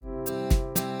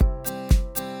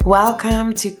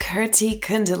Welcome to Kirti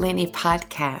Kundalini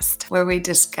Podcast, where we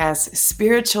discuss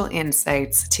spiritual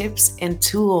insights, tips, and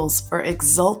tools for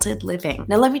exalted living.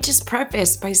 Now, let me just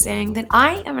preface by saying that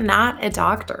I am not a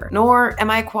doctor, nor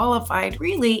am I qualified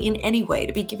really in any way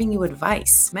to be giving you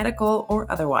advice, medical or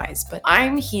otherwise, but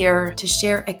I'm here to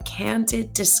share a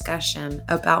candid discussion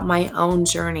about my own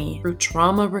journey through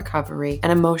trauma recovery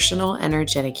and emotional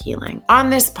energetic healing. On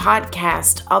this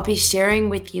podcast, I'll be sharing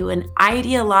with you an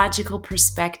ideological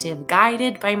perspective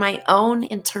guided by my own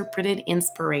interpreted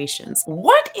inspirations.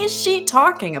 What is she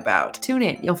talking about? Tune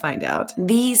in, you'll find out.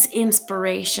 These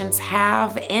inspirations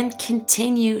have and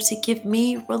continue to give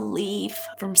me relief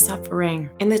from suffering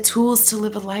and the tools to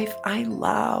live a life I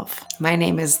love. My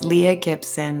name is Leah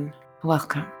Gibson.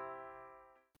 Welcome.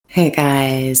 Hey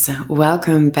guys,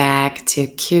 welcome back to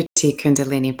Kirti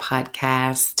Kundalini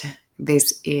Podcast.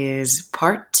 This is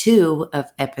part 2 of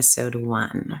episode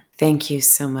 1. Thank you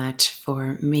so much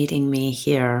for meeting me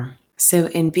here. So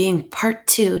in being part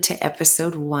 2 to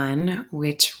episode 1,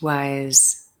 which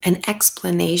was an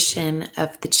explanation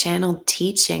of the channeled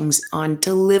teachings on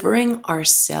delivering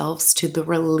ourselves to the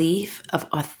relief of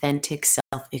authentic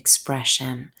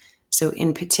self-expression. So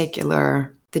in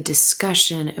particular, the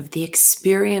discussion of the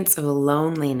experience of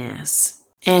loneliness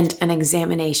and an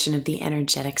examination of the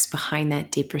energetics behind that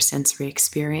deeper sensory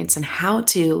experience and how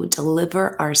to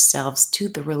deliver ourselves to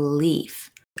the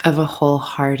relief of a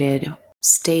wholehearted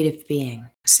state of being.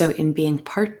 So in being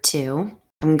part 2,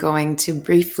 I'm going to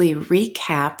briefly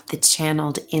recap the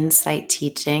channeled insight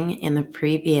teaching in the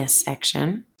previous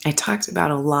section. I talked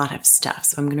about a lot of stuff,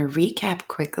 so I'm going to recap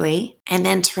quickly and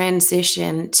then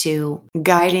transition to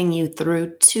guiding you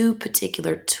through 2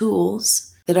 particular tools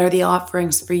that are the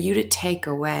offerings for you to take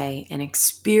away and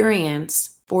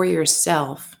experience for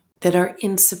yourself that are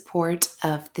in support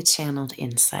of the channeled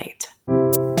insight.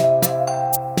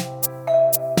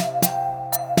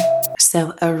 So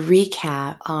a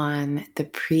recap on the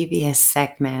previous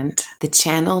segment, the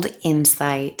channeled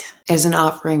insight is an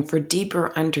offering for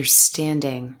deeper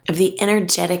understanding of the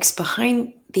energetics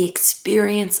behind the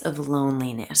experience of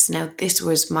loneliness. Now, this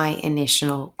was my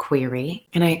initial query,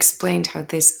 and I explained how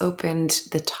this opened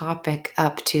the topic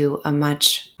up to a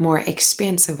much more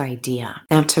expansive idea.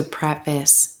 Now, to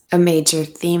preface, a major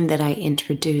theme that I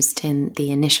introduced in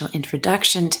the initial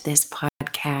introduction to this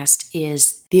podcast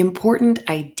is the important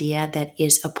idea that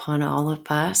is upon all of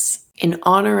us in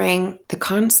honoring the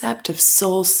concept of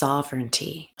soul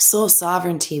sovereignty. Soul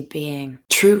sovereignty being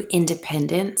true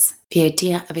independence, the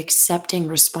idea of accepting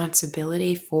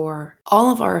responsibility for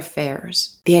all of our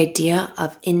affairs, the idea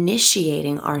of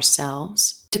initiating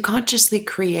ourselves to consciously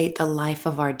create the life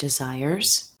of our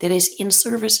desires that is in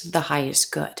service of the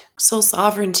highest good. Soul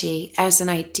sovereignty as an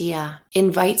idea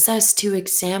invites us to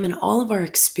examine all of our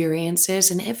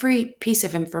experiences and every piece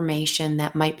of information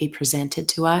that might be presented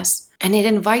to us. And it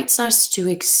invites us to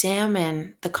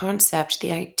examine the concept,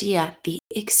 the idea, the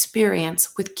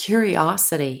experience with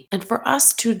curiosity, and for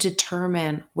us to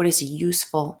determine what is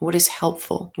useful, what is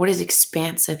helpful, what is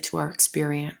expansive to our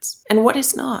experience, and what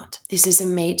is not. This is a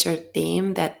major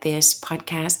theme that this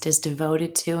podcast is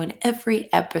devoted to, and every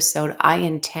episode I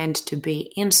intend to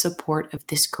be in support of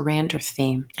this grander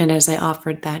theme. And as I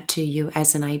offered that to you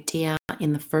as an idea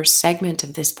in the first segment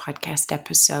of this podcast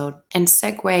episode, and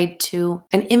segued to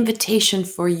an invitation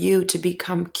for you to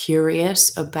become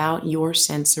curious about your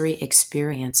sensory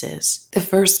experiences. The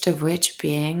first of which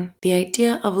being the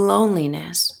idea of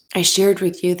loneliness. I shared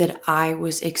with you that I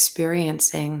was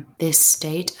experiencing this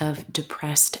state of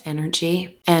depressed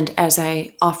energy. And as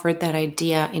I offered that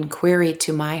idea in query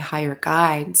to my higher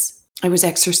guides, I was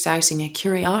exercising a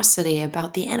curiosity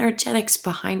about the energetics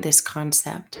behind this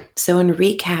concept. So in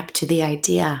recap to the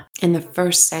idea, in the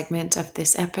first segment of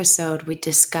this episode, we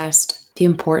discussed the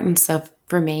importance of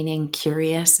remaining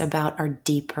curious about our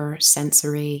deeper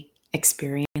sensory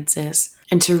experiences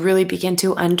and to really begin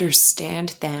to understand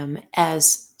them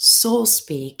as soul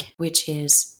speak, which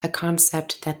is a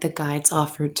concept that the guides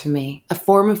offered to me, a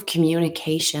form of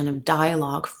communication, of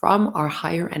dialogue from our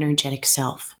higher energetic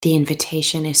self. The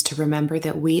invitation is to remember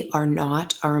that we are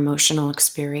not our emotional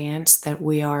experience, that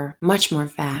we are much more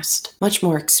vast, much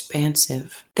more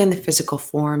expansive than the physical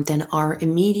form, than our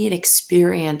immediate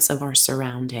experience of our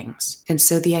surroundings. And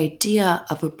so the idea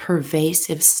of a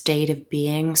pervasive state of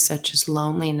being, such as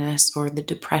loneliness or the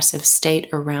depressive state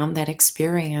around that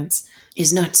experience,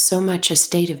 is not so much a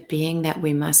state of being that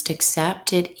we must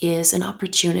accept. It is an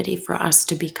opportunity for us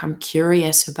to become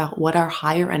curious about what our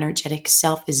higher energetic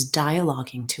self is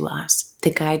dialoguing to us.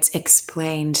 The guides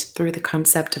explained through the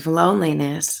concept of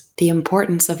loneliness the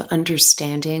importance of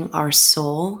understanding our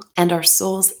soul and our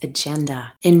soul's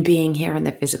agenda in being here in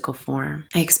the physical form.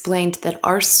 I explained that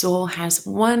our soul has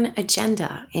one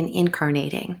agenda in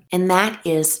incarnating, and that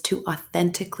is to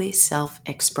authentically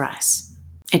self-express.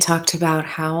 I talked about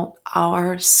how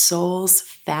our soul's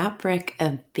fabric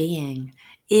of being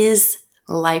is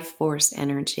life force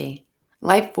energy.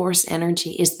 Life force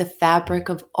energy is the fabric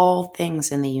of all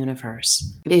things in the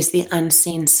universe. It is the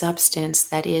unseen substance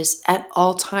that is at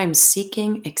all times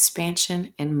seeking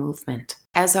expansion and movement.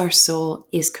 As our soul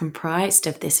is comprised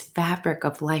of this fabric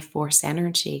of life force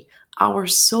energy, our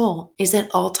soul is at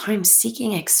all times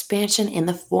seeking expansion in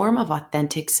the form of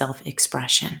authentic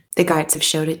self-expression. The guides have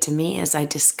showed it to me, as I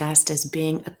discussed, as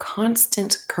being a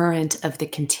constant current of the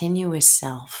continuous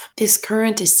self. This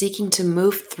current is seeking to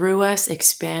move through us,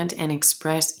 expand, and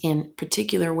express in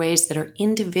particular ways that are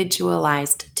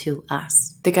individualized to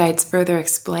us. The guides further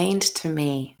explained to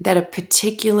me that a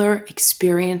particular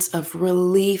experience of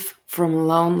relief from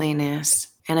loneliness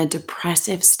and a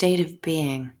depressive state of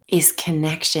being is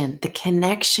connection. The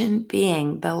connection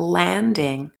being the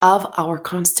landing of our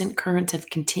constant current of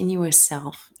continuous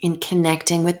self in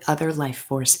connecting with other life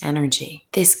force energy.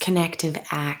 This connective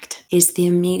act is the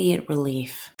immediate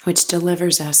relief, which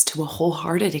delivers us to a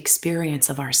wholehearted experience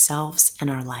of ourselves and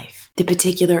our life. The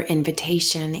particular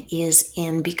invitation is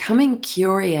in becoming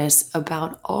curious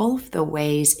about all of the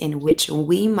ways in which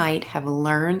we might have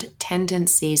learned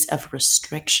tendencies of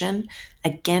restriction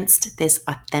against this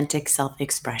authentic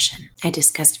self-expression. I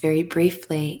discussed very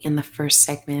briefly in the first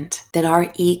segment that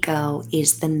our ego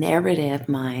is the narrative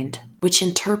mind, which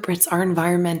interprets our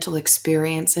environmental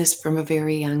experiences from a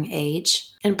very young age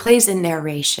and plays a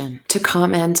narration to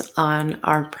comment on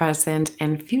our present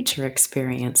and future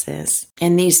experiences.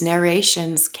 And these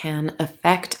narrations can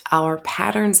affect our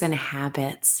patterns and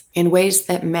habits in ways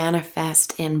that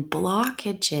manifest in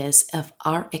blockages of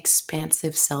our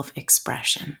expansive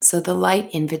self-expression. So the light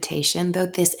invitation, though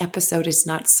this episode is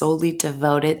not solely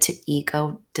devoted to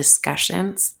ego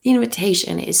discussions, the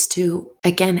invitation is to,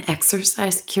 again,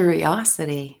 exercise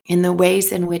curiosity in the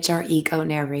ways in which our ego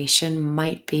narration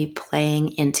might be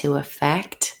playing into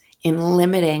effect in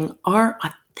limiting our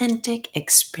authentic,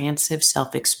 expansive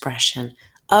self-expression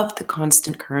of the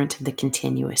constant current of the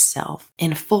continuous self.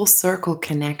 In full circle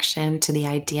connection to the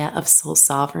idea of soul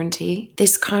sovereignty,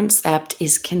 this concept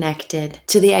is connected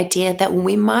to the idea that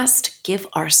we must give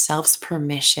ourselves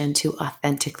permission to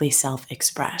authentically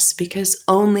self-express, because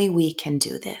only we can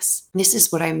do this. This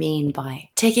is what I mean by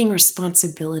taking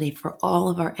responsibility for all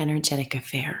of our energetic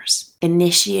affairs,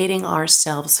 initiating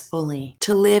ourselves fully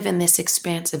to live in this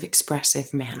expansive,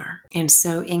 expressive manner. And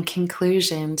so in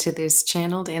conclusion to this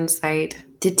channeled insight,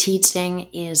 the teaching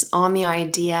is on the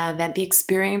idea that the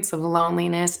experience of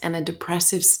loneliness and a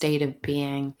depressive state of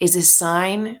being is a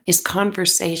sign, is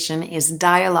conversation, is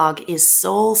dialogue, is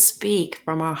soul speak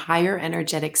from our higher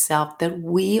energetic self that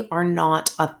we are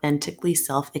not authentically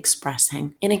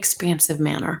self-expressing in an expansive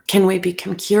manner. Can we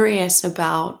become curious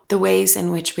about the ways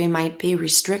in which we might be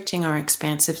restricting our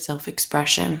expansive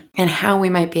self-expression and how we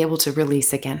might be able to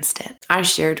release against it? I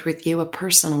shared with you a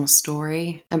personal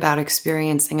story about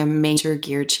experiencing a major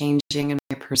gear changing in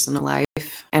my personal life,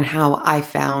 and how I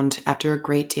found, after a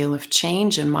great deal of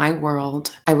change in my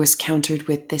world, I was countered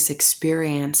with this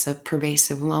experience of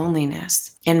pervasive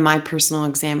loneliness. And my personal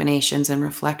examinations and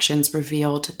reflections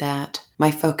revealed that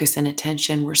my focus and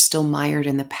attention were still mired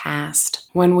in the past.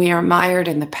 When we are mired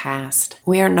in the past,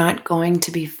 we are not going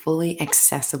to be fully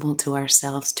accessible to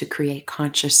ourselves to create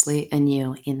consciously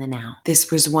anew in the now.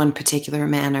 This was one particular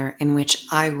manner in which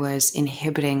I was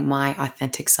inhibiting my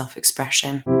authentic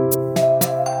self-expression.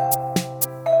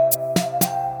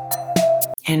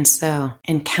 And so,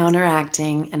 in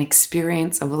counteracting an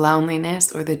experience of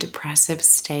loneliness or the depressive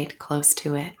state close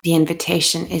to it, the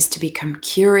invitation is to become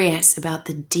curious about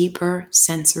the deeper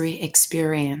sensory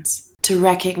experience, to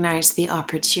recognize the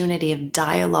opportunity of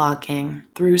dialoguing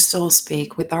through soul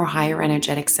speak with our higher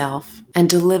energetic self and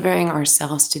delivering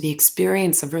ourselves to the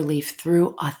experience of relief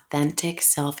through authentic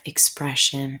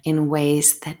self-expression in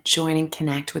ways that join and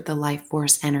connect with the life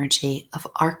force energy of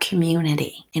our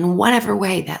community in whatever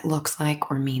way that looks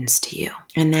like or means to you.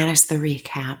 And that is the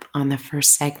recap on the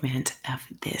first segment of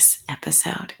this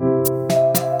episode.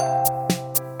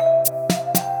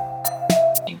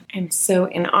 And So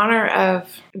in honor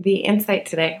of the insight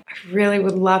today, I really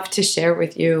would love to share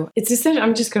with you. It's essentially,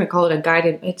 I'm just going to call it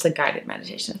it's a guided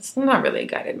meditation. It's not really a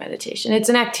guided meditation. It's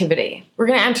an activity. We're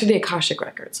going to enter the Akashic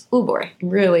Records. Oh boy, I'm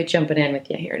really jumping in with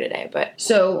you here today. But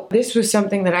so this was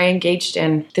something that I engaged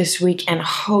in this week, and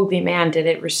holy man, did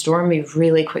it restore me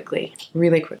really quickly.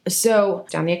 So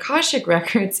down the Akashic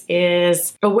Records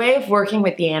is a way of working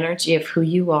with the energy of who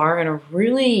you are in a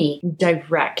really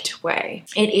direct way.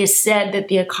 It is said that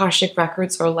the Akashic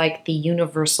Records are like the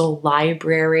universal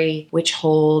library, which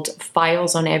hold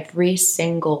files on every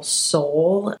single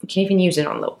soul. You can even use it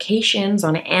on locations,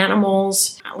 on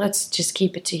animals. Let's just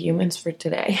keep it to humans for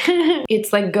today.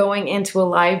 It's like going into a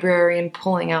library and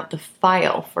pulling out the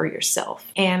file for yourself.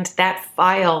 And that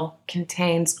file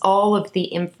contains all of the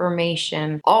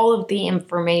information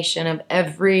of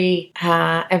every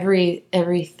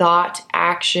thought,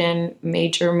 action,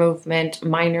 major movement,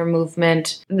 minor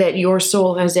movement that your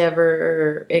soul has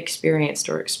ever experienced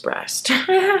or expressed.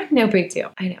 No big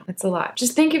deal. I know, it's a lot.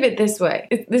 Just think of it this way.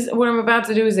 What I'm about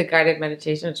to do is a guided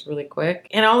meditation. It's really quick.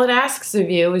 And all it asks of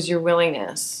you is your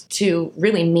willingness to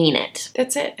really mean it.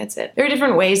 That's it. There are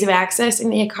different ways of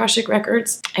accessing the Akashic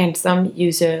Records, and some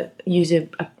use a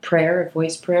prayer, a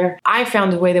voice prayer. I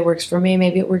found a way that works for me.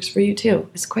 Maybe it works for you too.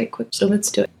 It's quite quick, so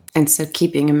let's do it. And so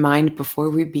keeping in mind, before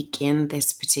we begin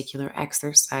this particular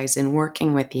exercise in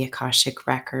working with the Akashic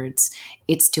Records,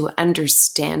 it's to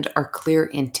understand our clear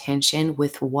intention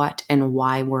with what and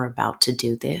why we're about to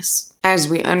do this. As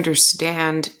we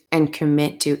understand and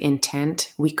commit to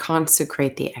intent, we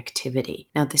consecrate the activity.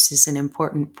 Now, this is an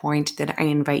important point that I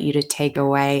invite you to take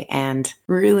away and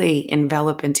really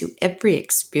envelop into every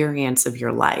experience of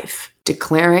your life.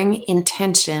 Declaring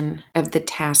intention of the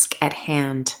task at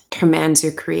hand commands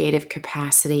your creative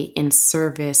capacity in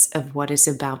service of what is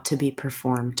about to be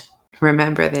performed.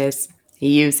 Remember this,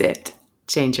 use it,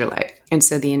 change your life. And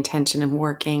so the intention of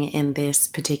working in this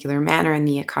particular manner in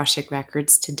the Akashic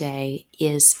Records today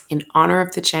is in honor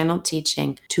of the channel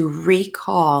teaching to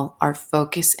recall our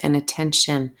focus and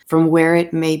attention from where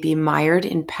it may be mired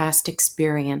in past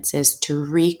experiences, to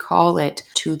recall it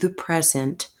to the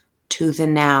present, to the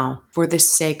now, for the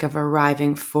sake of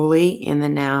arriving fully in the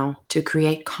now, to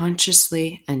create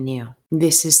consciously anew.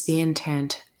 This is the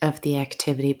intent of the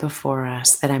activity before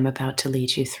us that I'm about to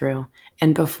lead you through.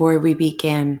 And before we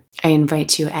begin, I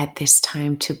invite you at this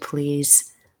time to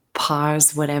please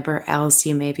pause whatever else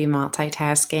you may be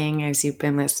multitasking as you've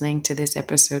been listening to this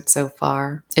episode so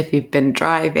far. If you've been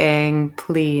driving,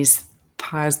 please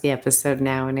pause the episode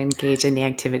now and engage in the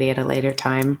activity at a later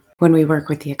time. When we work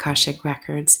with the Akashic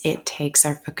Records, it takes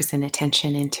our focus and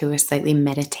attention into a slightly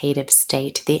meditative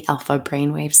state, the alpha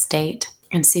brainwave state.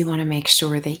 And so you want to make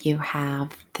sure that you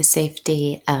have the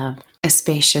safety of a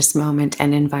spacious moment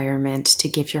and environment to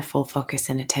give your full focus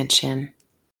and attention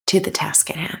to the task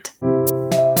at hand.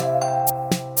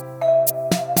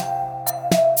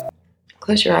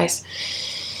 Close your eyes.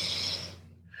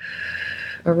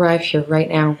 Arrive here right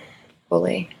now,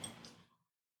 fully.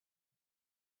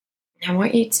 I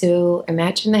want you to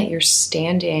imagine that you're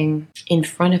standing in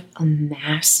front of a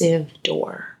massive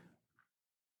door.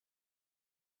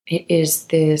 It is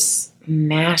this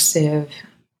massive,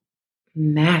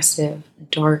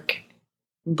 dark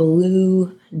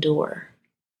blue door.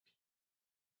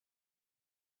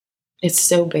 It's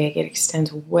so big, it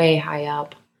extends way high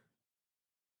up,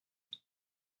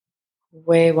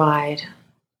 way wide.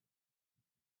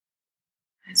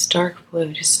 It's dark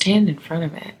blue. Just stand in front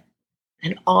of it.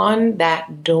 And on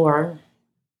that door,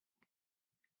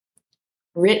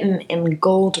 written in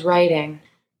gold writing,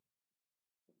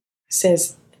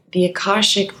 says the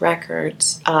Akashic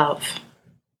Records of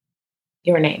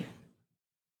your name.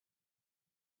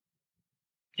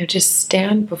 Now just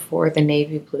stand before the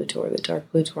navy blue door, the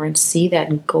dark blue door, and see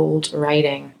that gold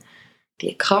writing, the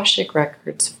Akashic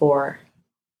Records for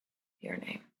your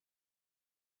name.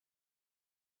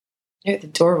 You're at the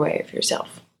doorway of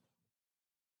yourself.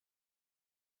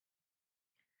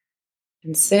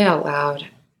 And say out loud,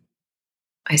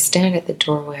 I stand at the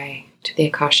doorway to the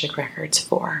Akashic Records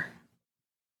for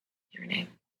your name.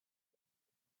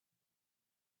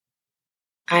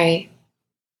 I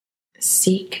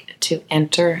seek to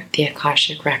enter the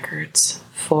Akashic Records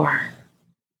for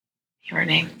your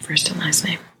name, first and last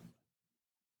name.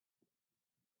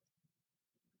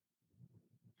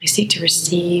 I seek to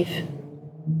receive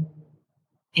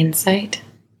insight,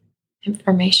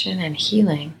 information, and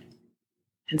healing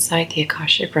inside the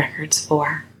Akashic Records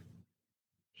for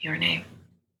your name,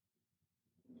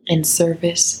 in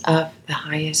service of the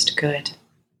highest good.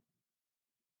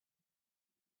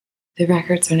 The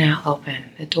records are now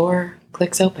open. The door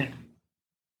clicks open.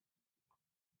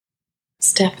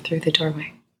 step through the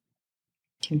doorway.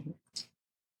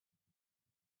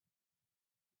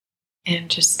 And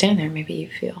just stand there. Maybe you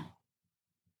feel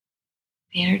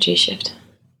the energy shift.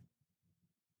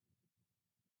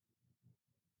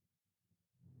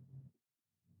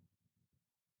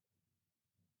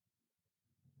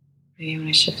 Maybe you want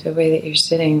to shift the way that you're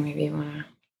sitting. Maybe you want to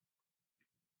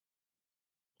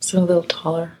sit a little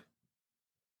taller.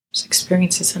 Just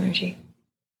experience this energy.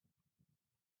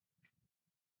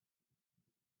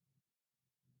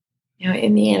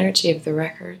 In the energy of the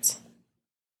records,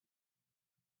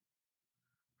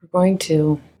 we're going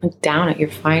to look down at your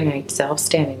finite self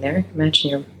standing there.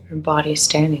 Imagine your body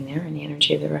standing there in the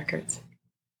energy of the records.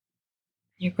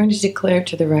 You're going to declare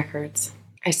to the records,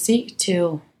 I seek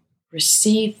to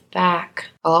receive back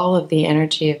all of the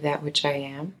energy of that which I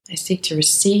am. I seek to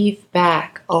receive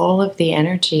back all of the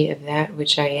energy of that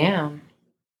which I am.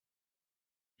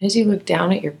 As you look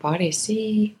down at your body,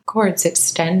 see cords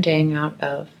extending out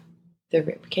of the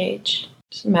rib cage.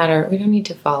 Doesn't matter. We don't need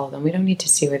to follow them. We don't need to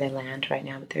see where they land right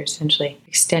now, but they're essentially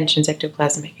extensions,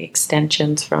 ectoplasmic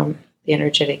extensions from the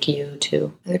energetic you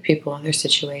to other people, other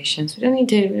situations. We don't need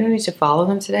to follow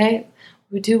them today.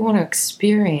 What we do want to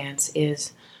experience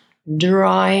is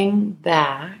drawing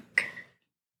back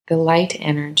the light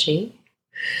energy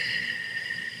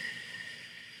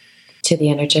to the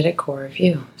energetic core of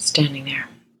you standing there.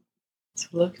 So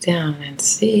look down and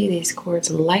see these cords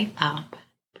light up.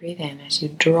 Breathe in as you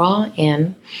draw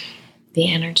in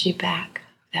the energy back,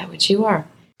 that which you are.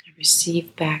 I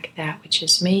receive back that which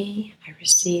is me. I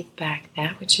receive back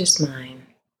that which is mine.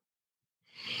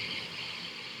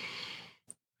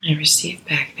 I receive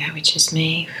back that which is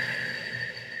me.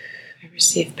 I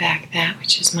receive back that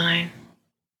which is mine.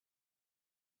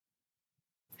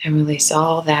 I release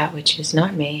all that which is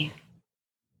not me.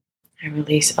 I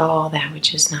release all that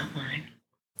which is not mine.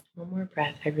 One more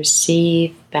breath. I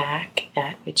receive back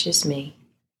that which is me.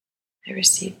 I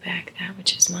receive back that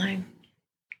which is mine.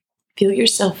 Feel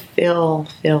yourself fill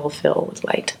with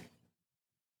light.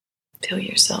 Feel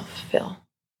yourself fill.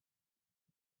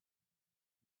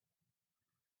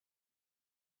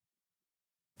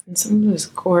 And some of those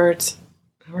cords,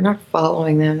 we're not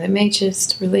following them. They may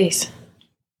just release,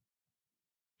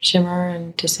 shimmer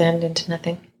and descend into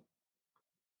nothing.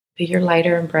 But you're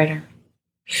lighter and brighter.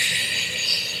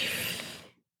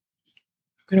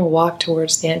 We're going to walk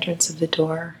towards the entrance of the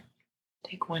door.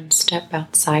 Take one step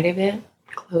outside of it.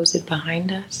 Close it behind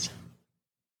us.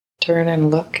 Turn and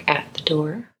look at the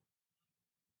door.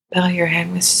 Bow your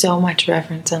head with so much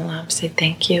reverence and love. Say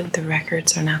thank you. The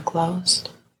records are now closed.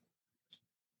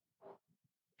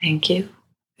 Thank you.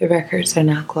 The records are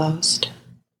now closed.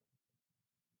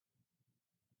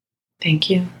 Thank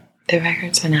you. The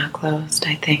records are now closed.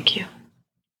 I thank you.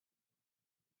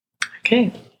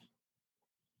 Okay.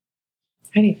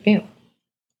 How do you feel?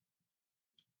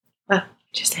 Well,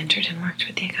 you just entered and worked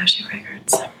with the Akashic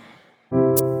Records.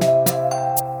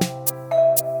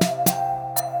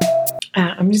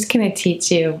 I'm just going to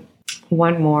teach you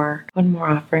one more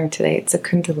offering today. It's a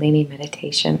Kundalini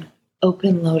meditation,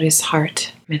 open lotus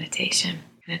heart meditation.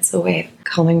 And it's a way of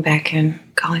calling back in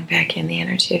the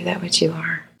energy of that which you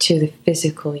are to the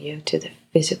physical you, to the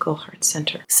physical heart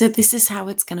center. So this is how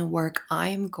it's going to work.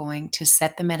 I'm going to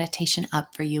set the meditation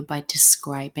up for you by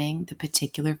describing the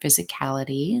particular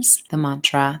physicalities, the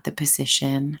mantra, the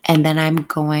position, and then I'm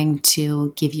going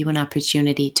to give you an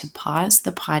opportunity to pause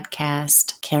the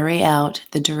podcast, carry out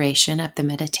the duration of the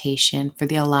meditation for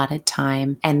the allotted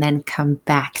time, and then come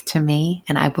back to me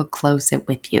and I will close it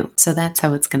with you. So that's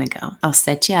how it's going to go. I'll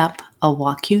set you up. I'll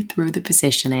walk you through the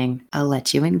positioning. I'll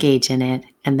let you engage in it,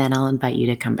 and then I'll invite you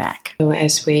to come back. So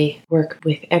as we work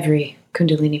with every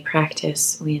Kundalini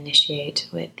practice, we initiate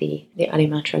with the Adi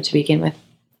Mantra to begin with.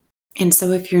 And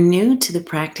so if you're new to the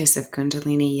practice of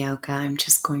Kundalini Yoga, I'm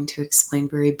just going to explain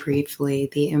very briefly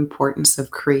the importance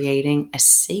of creating a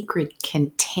sacred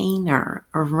container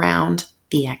around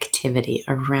the activity,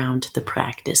 around the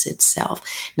practice itself.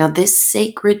 Now, this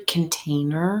sacred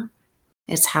container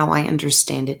is how I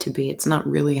understand it to be. It's not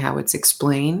really how it's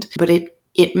explained, but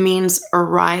it means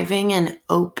arriving and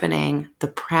opening the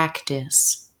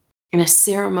practice in a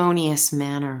ceremonious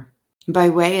manner by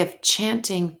way of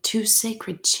chanting two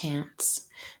sacred chants.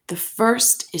 The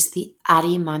first is the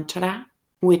Adi Mantra,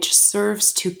 which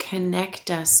serves to connect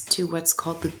us to what's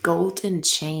called the golden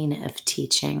chain of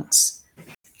teachings.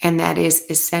 And that is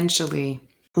essentially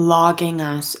logging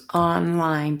us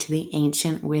online to the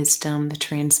ancient wisdom, the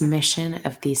transmission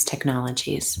of these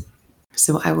technologies.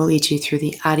 So I will lead you through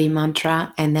the Adi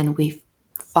Mantra, and then we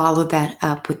follow that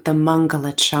up with the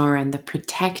Mangalacharan, the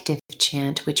protective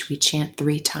chant, which we chant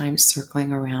 3 times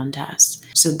circling around us.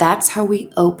 So that's how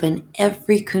we open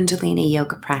every Kundalini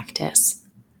yoga practice,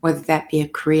 whether that be a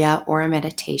Kriya or a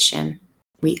meditation.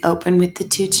 We open with the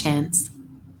 2 chants,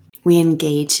 we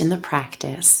engage in the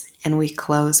practice, and we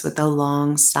close with a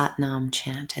long Satnam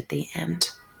chant at the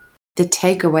end. The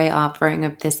takeaway offering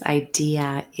of this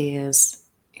idea is,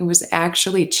 it was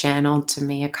actually channeled to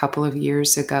me a couple of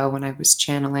years ago when I was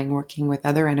channeling, working with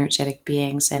other energetic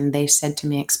beings, and they said to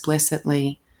me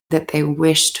explicitly that they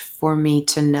wished for me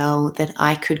to know that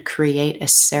I could create a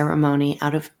ceremony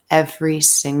out of every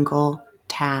single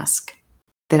task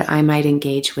that I might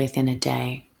engage with in a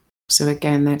day. So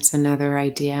again, that's another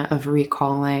idea of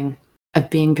recalling, of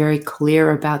being very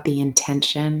clear about the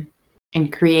intention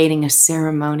and creating a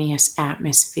ceremonious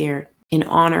atmosphere in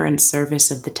honor and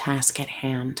service of the task at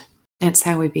hand. That's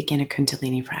how we begin a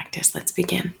Kundalini practice. Let's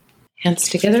begin. Hands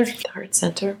together at the heart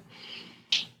center.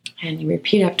 And you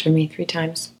repeat after me 3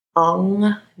 times.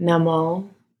 Ong Namo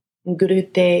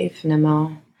Gurudev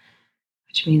Namo,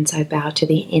 which means I bow to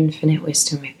the infinite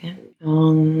wisdom within.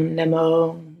 Ong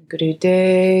Namo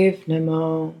Gurudev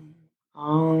Namo.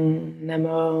 Ong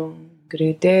Namo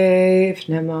Gurudev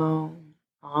Namo.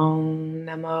 Ong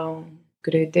Namo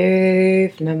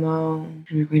Gurudev Namo.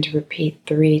 And we're going to repeat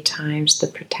 3 times the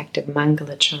protective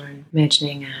Mangalacharan,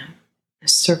 imagining a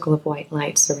circle of white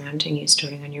light surrounding you,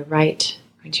 starting on your right,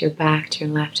 going to your back, to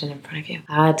your left, and in front of you.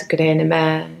 Ad Gure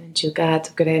Nama,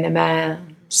 Jugat Gure Nama,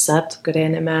 Sat Gure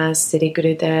Nama, Siddhi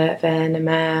Gurudeva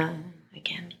Nama.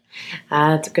 Again.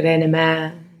 Ad Gure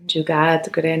Nama,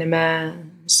 Jugat Gure Nama,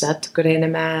 Sat Gure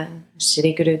Nama,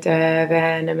 Siddhi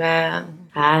Gurudeva Nama.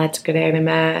 Ad Gure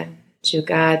Nama,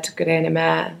 Jugat Gure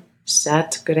Nama,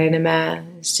 Sat Gure Nama,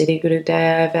 Siddhi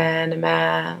Gurudeva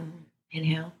Nama.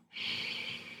 Inhale.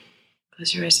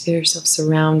 Close your eyes, feel yourself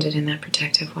surrounded in that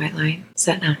protective white light.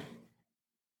 Set now.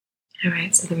 All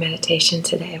right, so the meditation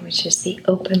today, which is the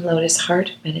open lotus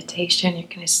heart meditation. You're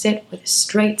going to sit with a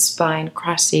straight spine,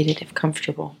 cross-seated if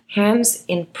comfortable. Hands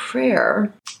in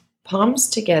prayer, palms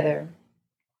together.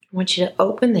 I want you to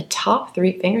open the top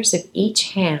 3 fingers of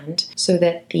each hand so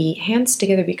that the hands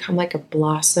together become like a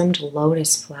blossomed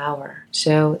lotus flower.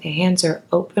 So the hands are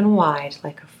open wide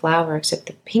like a flower, except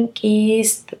the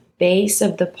pinkies, the base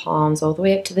of the palms, all the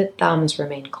way up to the thumbs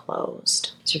remain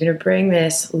closed. So you're going to bring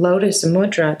this lotus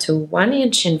mudra to 1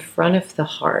 inch in front of the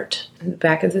heart. And the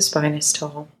back of the spine is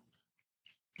tall.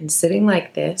 And sitting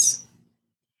like this,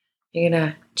 you're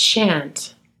going to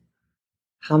chant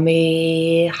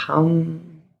Hami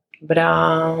Hum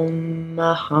Brahm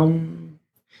Hum.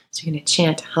 So you're going to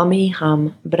chant Hami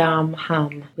Hum Brahm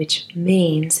Hum, which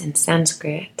means in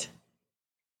Sanskrit,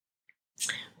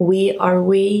 we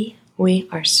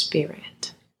are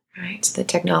spirit. Right? So the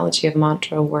technology of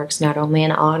mantra works not only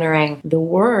in honoring the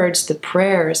words, the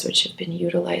prayers, which have been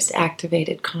utilized,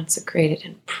 activated, consecrated,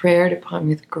 and prayed upon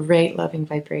with great loving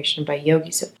vibration by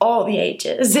yogis of all the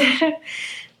ages,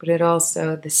 but it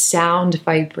also, the sound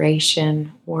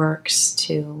vibration works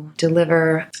to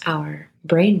deliver our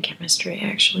brain chemistry,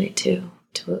 actually, to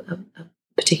a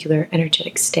particular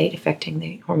energetic state affecting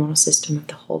the hormonal system of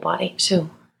the whole body.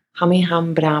 So, Hami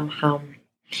Hum Brahm Hum.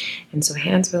 And so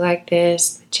hands are like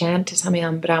this. The chant is Hami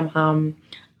Hum Brahm Hum.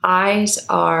 Eyes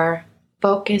are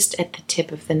focused at the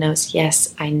tip of the nose.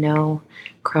 Yes, I know,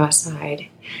 cross-eyed.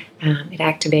 It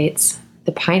activates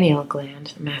the pineal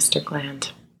gland, the master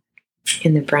gland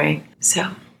in the brain.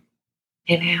 So,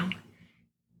 inhale.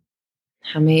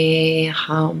 Hami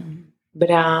Hum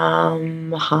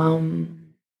Brahm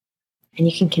Hum. And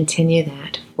you can continue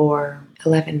that for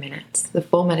 11 minutes. The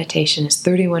full meditation is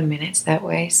 31 minutes that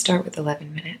way. Start with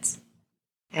 11 minutes.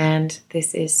 And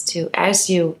this is to, as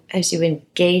you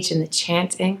engage in the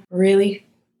chanting, really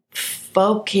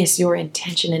focus your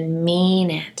intention and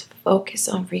mean it. Focus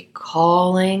on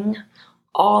recalling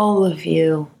all of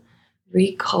you.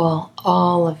 Recall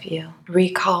all of you.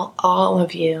 Recall all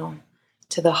of you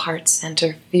to the heart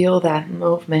center. Feel that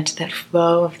movement, that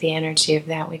flow of the energy of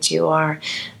that which you are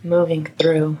moving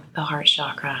through the heart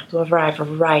chakra to arrive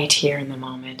right here in the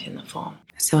moment, in the full.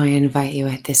 So I invite you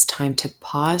at this time to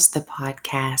pause the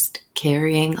podcast,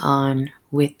 carrying on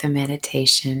with the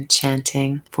meditation,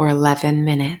 chanting for 11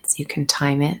 minutes. You can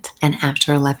time it. And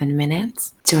after 11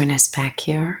 minutes, join us back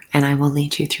here and I will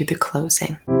lead you through the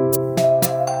closing.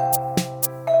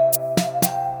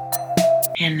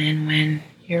 And then when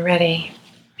you're ready,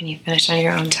 when you finish on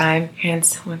your own time,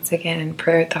 hands once again in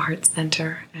prayer at the heart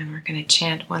center, and we're going to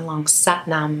chant one long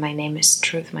Satnam. My name is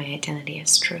truth. My identity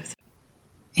is truth.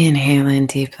 Inhale in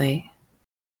deeply.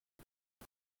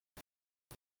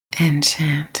 And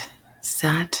chant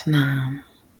Satnam.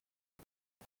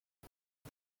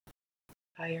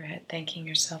 Bow your head, thanking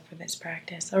yourself for this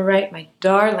practice. All right, my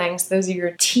darlings, those are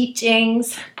your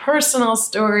teachings, personal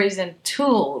stories, and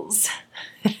tools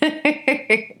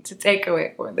to take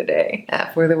away for the day,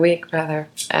 for the week, rather.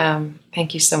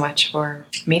 Thank you so much for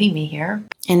meeting me here.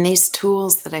 And these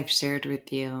tools that I've shared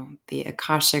with you, the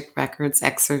Akashic Records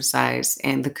exercise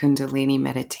and the Kundalini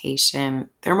meditation,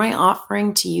 they're my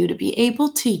offering to you to be able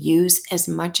to use as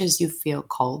much as you feel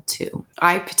called to.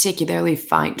 I particularly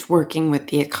find working with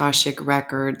the Akashic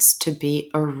Records to be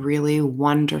a really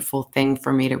wonderful thing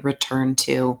for me to return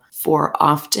to for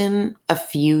often a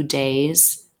few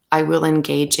days. I will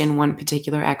engage in one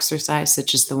particular exercise,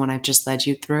 such as the one I've just led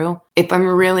you through. If I'm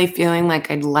really feeling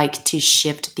like I'd like to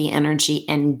shift the energy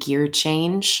and gear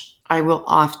change, I will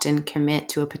often commit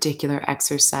to a particular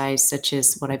exercise, such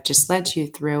as what I've just led you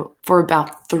through, for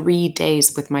about 3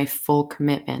 days with my full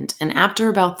commitment. And after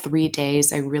about 3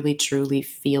 days, I really truly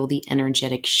feel the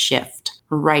energetic shift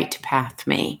right past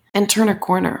me and turn a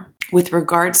corner. With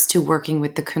regards to working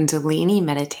with the Kundalini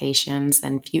meditations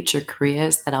and future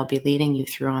Kriyas that I'll be leading you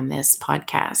through on this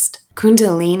podcast,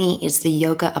 Kundalini is the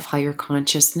yoga of higher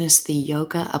consciousness, the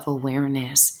yoga of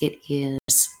awareness. It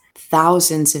is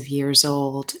thousands of years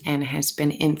old and has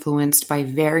been influenced by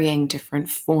varying different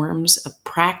forms of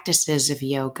practices of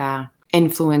yoga,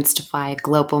 influenced by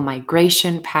global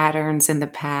migration patterns in the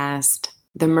past,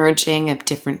 the merging of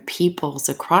different peoples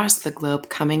across the globe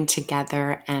coming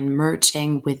together and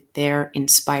merging with their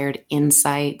inspired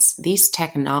insights. These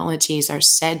technologies are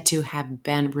said to have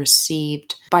been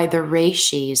received by the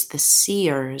rishis, the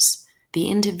seers, the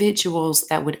individuals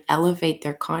that would elevate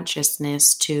their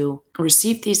consciousness to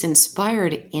receive these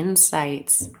inspired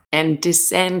insights and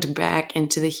descend back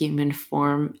into the human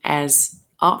form as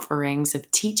offerings of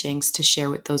teachings to share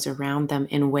with those around them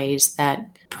in ways that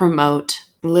promote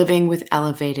living with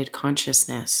elevated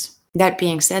consciousness. That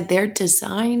being said, they're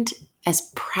designed as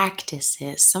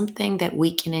practices, something that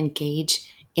we can engage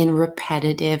in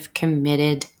repetitive,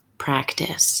 committed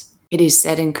practice. It is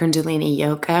said in Kundalini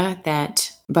Yoga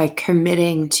that by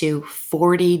committing to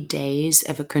 40 days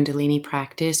of a Kundalini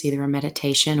practice, either a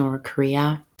meditation or a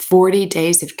Kriya, 40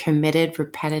 days of committed,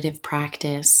 repetitive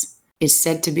practice is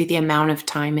said to be the amount of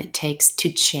time it takes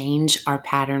to change our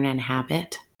pattern and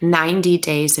habit. 90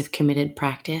 days of committed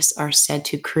practice are said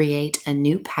to create a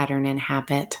new pattern and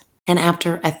habit. And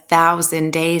after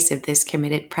 1,000 days of this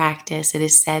committed practice, it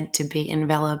is said to be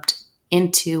enveloped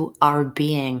into our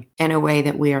being in a way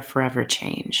that we are forever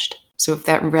changed. So if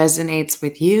that resonates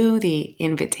with you, the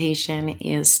invitation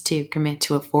is to commit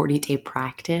to a 40-day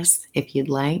practice if you'd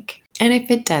like. And if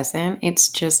it doesn't, it's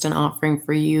just an offering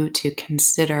for you to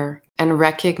consider and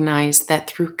recognize that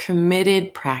through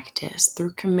committed practice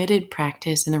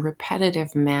in a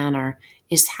repetitive manner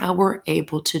is how we're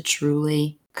able to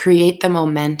truly create the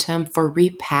momentum for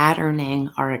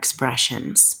repatterning our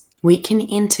expressions. We can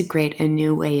integrate a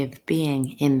new way of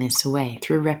being in this way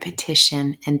through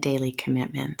repetition and daily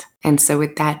commitment. And so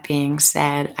with that being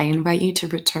said, I invite you to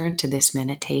return to this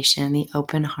meditation, the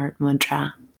open heart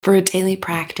mudra, for a daily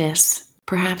practice,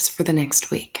 perhaps for the next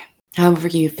week. However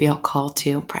you feel called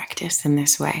to practice in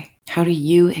this way. How do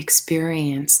you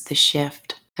experience the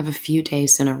shift of a few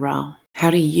days in a row? How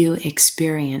do you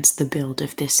experience the build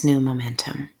of this new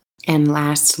momentum? And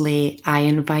lastly, I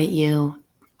invite you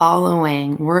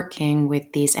following, working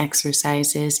with these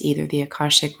exercises, either the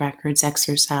Akashic Records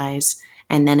exercise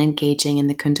and then engaging in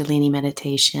the Kundalini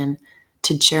meditation,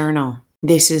 to journal.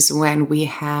 This is when we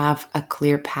have a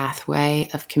clear pathway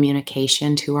of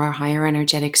communication to our higher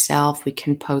energetic self. We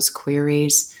can pose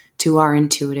queries to our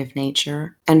intuitive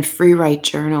nature and free write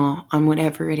journal on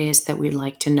whatever it is that we'd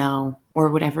like to know or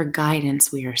whatever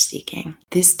guidance we are seeking.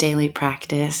 This daily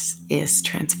practice is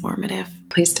transformative.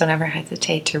 Please don't ever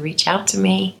hesitate to reach out to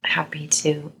me. Happy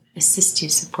to assist you,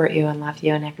 support you, and love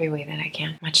you in every way that I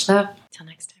can. Much love. Till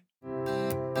next time.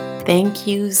 Thank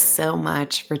you so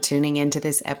much for tuning into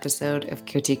this episode of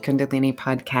Koti Kundalini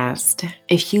Podcast.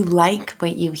 If you like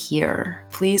what you hear,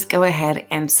 please go ahead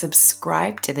and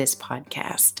subscribe to this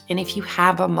podcast. And if you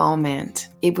have a moment,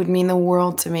 it would mean the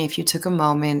world to me if you took a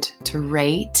moment to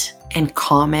rate and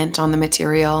comment on the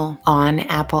material on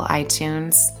Apple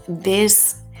iTunes.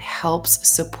 This helps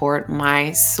support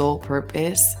my sole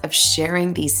purpose of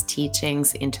sharing these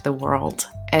teachings into the world,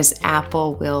 as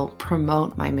Apple will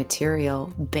promote my material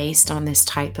based on this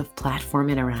type of platform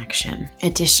interaction.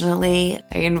 Additionally,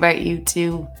 I invite you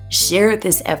to share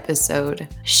this episode,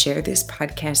 share this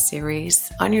podcast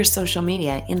series on your social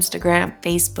media, Instagram,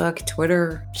 Facebook,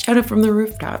 Twitter, shout it from the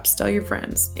rooftops, tell your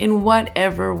friends, in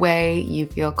whatever way you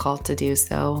feel called to do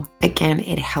so. Again,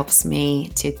 it helps me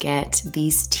to get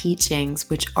these teachings,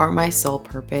 which are my sole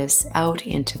purpose out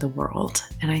into the world.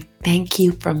 And I thank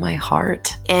you from my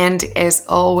heart. And as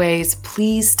always,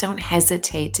 please don't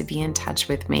hesitate to be in touch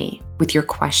with me with your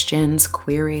questions,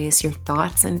 queries, your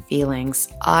thoughts, and feelings.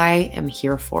 I am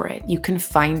here for it. You can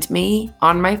find me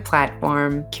on my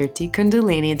platform,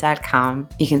 kirtikundalini.com.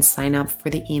 You can sign up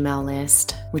for the email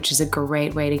list, which is a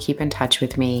great way to keep in touch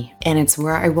with me. And it's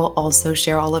where I will also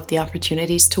share all of the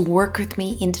opportunities to work with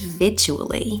me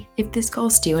individually if this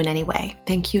calls to you in any way.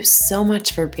 Thank you so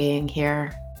much for being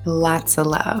here. Lots of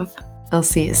love. I'll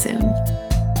see you soon.